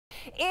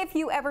If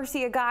you ever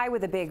see a guy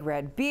with a big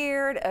red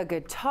beard, a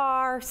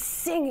guitar,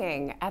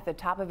 singing at the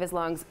top of his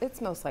lungs,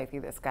 it's most likely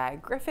this guy,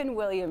 Griffin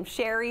William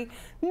Sherry,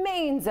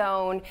 Main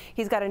Zone.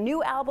 He's got a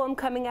new album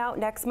coming out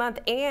next month,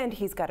 and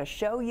he's got a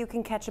show you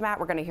can catch him at.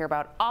 We're going to hear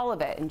about all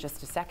of it in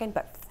just a second,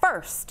 but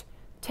first,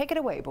 take it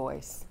away,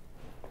 boys.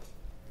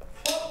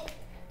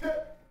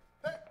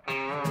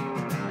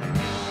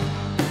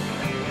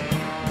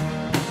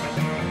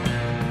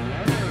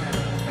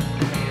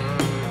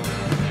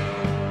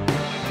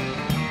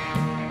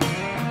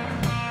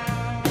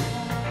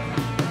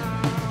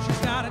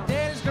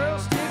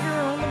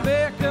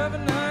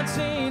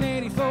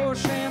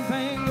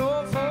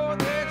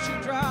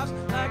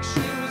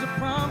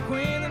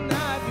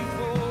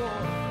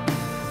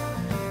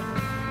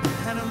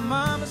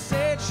 Mama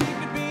said she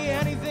could be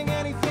anything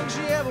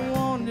she ever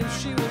wanted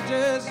if she was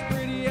just as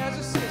pretty as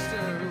her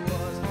sister, who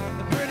was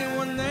the pretty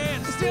one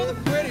then, still the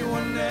pretty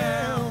one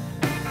now.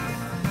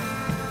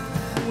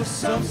 Well,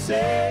 some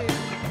say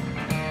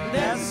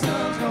that the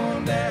sun's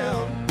going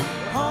down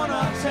on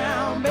our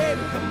town,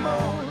 baby, come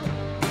on.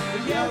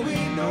 But yeah, we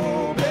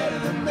know better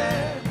than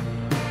that.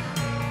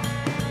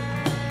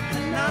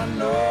 And I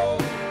know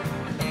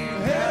we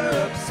had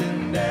ups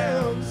and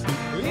downs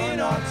in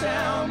our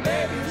town,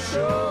 baby,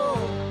 sure.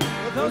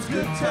 Those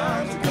good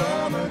times will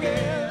come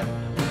again.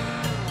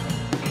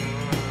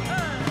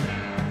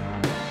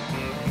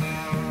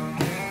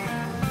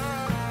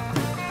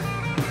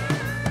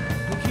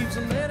 He keeps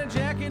a leather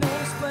jacket on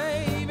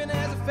display, even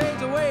as it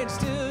fades away, and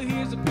still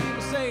hears the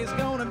people say it's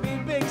gonna be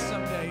big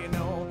someday, you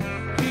know.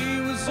 He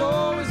was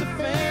always a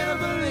fan of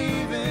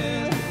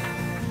believing,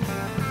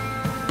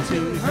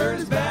 till he hurt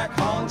his back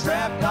on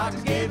trap.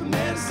 Doctors gave him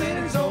medicine,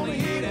 and it's only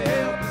here to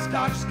help. His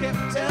doctors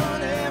kept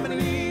telling him,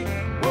 and he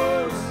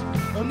was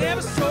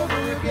never sober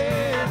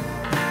again.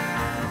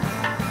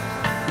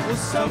 Well,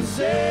 some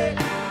say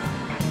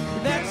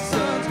that the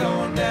sun's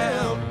going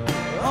down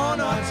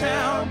on our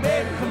town,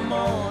 baby, come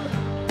on.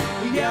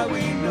 Yeah,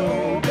 we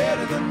know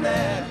better than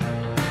that.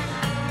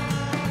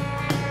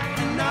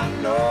 And I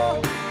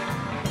know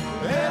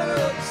we had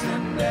ups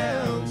and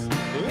downs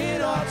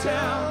in our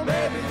town,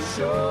 baby,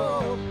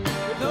 sure.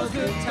 But those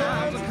good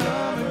times will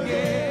come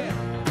again.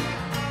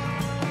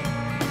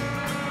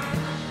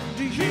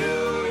 Do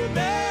you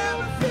remember?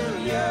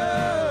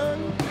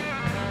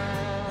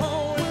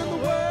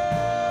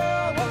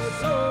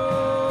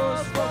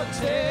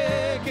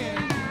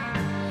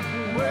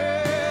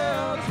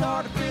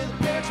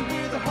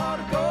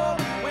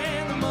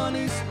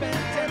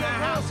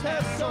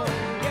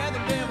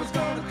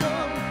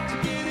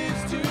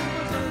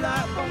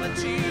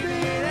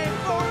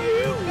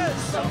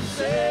 Some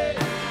say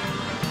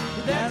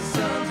that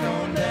sun's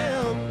going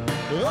down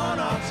on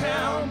our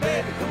town,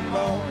 baby, come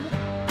on.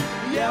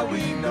 Yeah,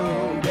 we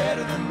know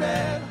better than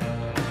that.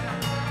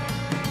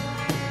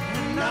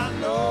 And I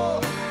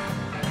know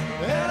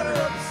there are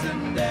ups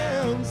and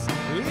downs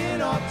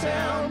in our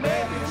town,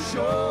 baby,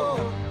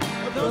 sure.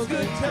 But those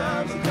good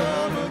times will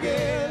come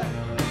again.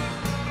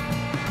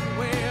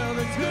 Well,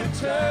 the good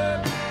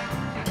times,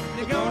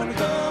 they're gonna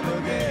come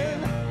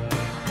again.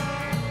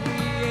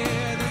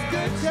 Yeah, this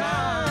good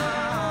times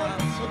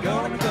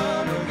gonna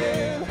come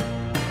again.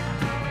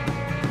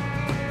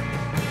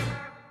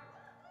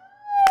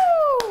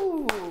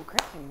 Woo!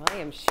 Griffin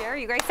William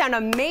Sherry, you guys sound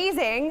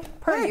amazing,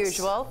 per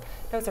usual.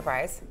 No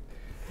surprise.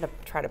 I'm gonna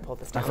try to pull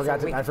this down. I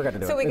forgot to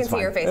do it. So we can see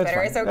your face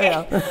better. It's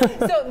okay.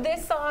 Yeah. So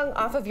this song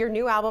off of your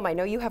new album, I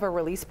know you have a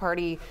release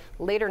party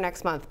later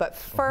next month, but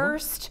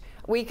first,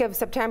 week of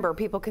September,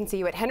 people can see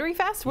you at Henry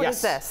Fest. What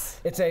is this?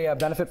 It's a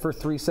benefit for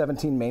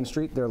 317 Main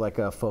Street. They're like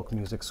a folk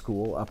music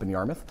school up in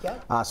Yarmouth.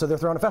 Yeah. So they're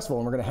throwing a festival,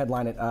 and we're going to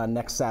headline it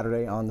next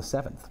Saturday on the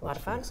 7th. A lot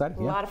of fun. Exciting.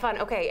 A lot of fun.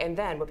 Okay, and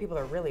then what people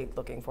are really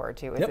looking forward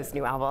to is this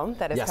new album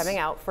that is coming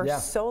out.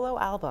 Solo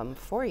album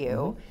for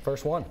you.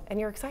 First one. And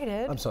you're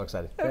excited. I'm so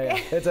excited.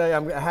 Okay.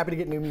 I'm happy to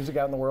get new music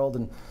out in the world,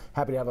 and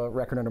happy to have a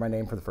record under my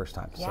name for the first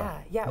time. Yeah.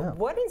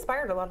 What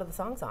inspired a lot of the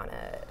songs on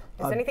it?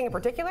 Is anything in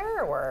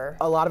particular, or?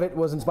 A lot of it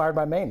was inspired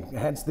by Maine,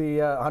 hence the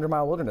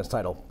 100-Mile Wilderness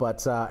title.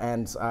 But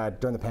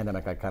during the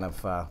pandemic, I kind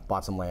of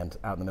bought some land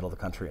out in the middle of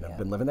the country, and I've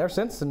been living there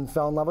since, and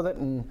fell in love with it.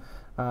 And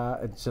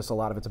it's just a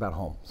lot of it's about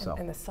home. So.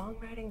 And the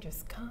songwriting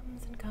just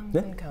comes and comes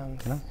and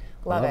comes. Yeah.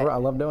 Love it. I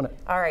love doing it.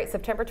 All right,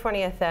 September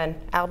 20th then.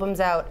 Album's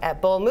out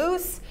at Bull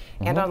Moose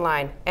and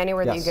online,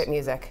 anywhere that you get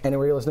music.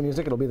 Anywhere you listen to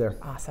music, it'll be there.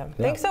 Awesome.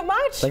 Thanks so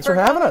much. Thanks for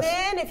having us.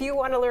 If you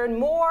want to learn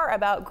more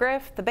about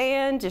Griff, the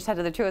band, just head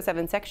to the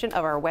 207 section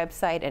of our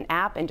website and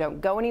app, and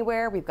don't go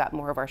anywhere. We've got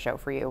more of our show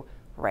for you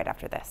right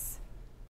after this.